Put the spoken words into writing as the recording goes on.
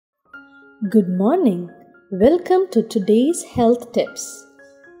Good morning. Welcome to today's health tips.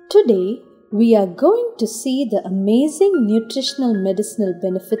 Today we are going to see the amazing nutritional medicinal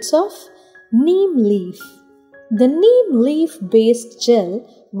benefits of neem leaf. The neem leaf based gel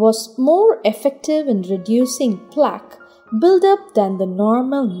was more effective in reducing plaque buildup than the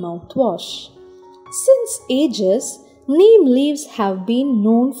normal mouthwash. Since ages, neem leaves have been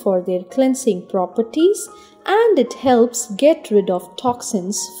known for their cleansing properties and it helps get rid of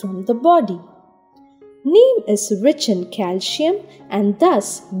toxins from the body. Neem is rich in calcium and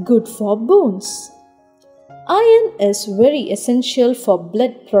thus good for bones. Iron is very essential for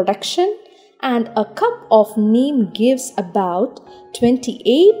blood production and a cup of neem gives about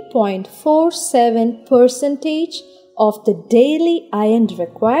 28.47% of the daily iron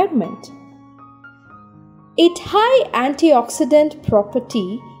requirement. Its high antioxidant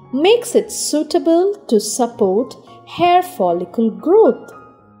property makes it suitable to support hair follicle growth.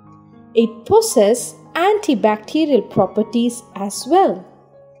 It possesses antibacterial properties as well.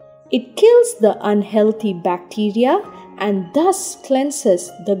 It kills the unhealthy bacteria and thus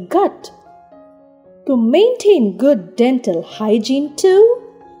cleanses the gut. To maintain good dental hygiene too,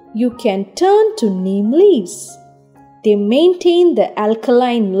 you can turn to neem leaves. They maintain the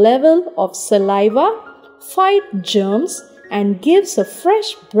alkaline level of saliva, fight germs, and gives a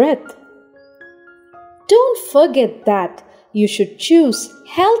fresh breath. Don't forget that you should choose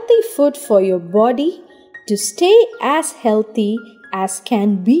healthy food for your body to stay as healthy as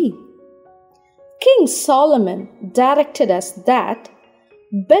can be. King Solomon directed us that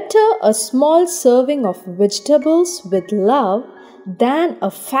better a small serving of vegetables with love than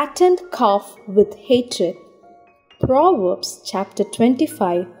a fattened calf with hatred. Proverbs chapter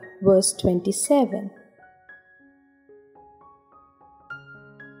 25 verse 27.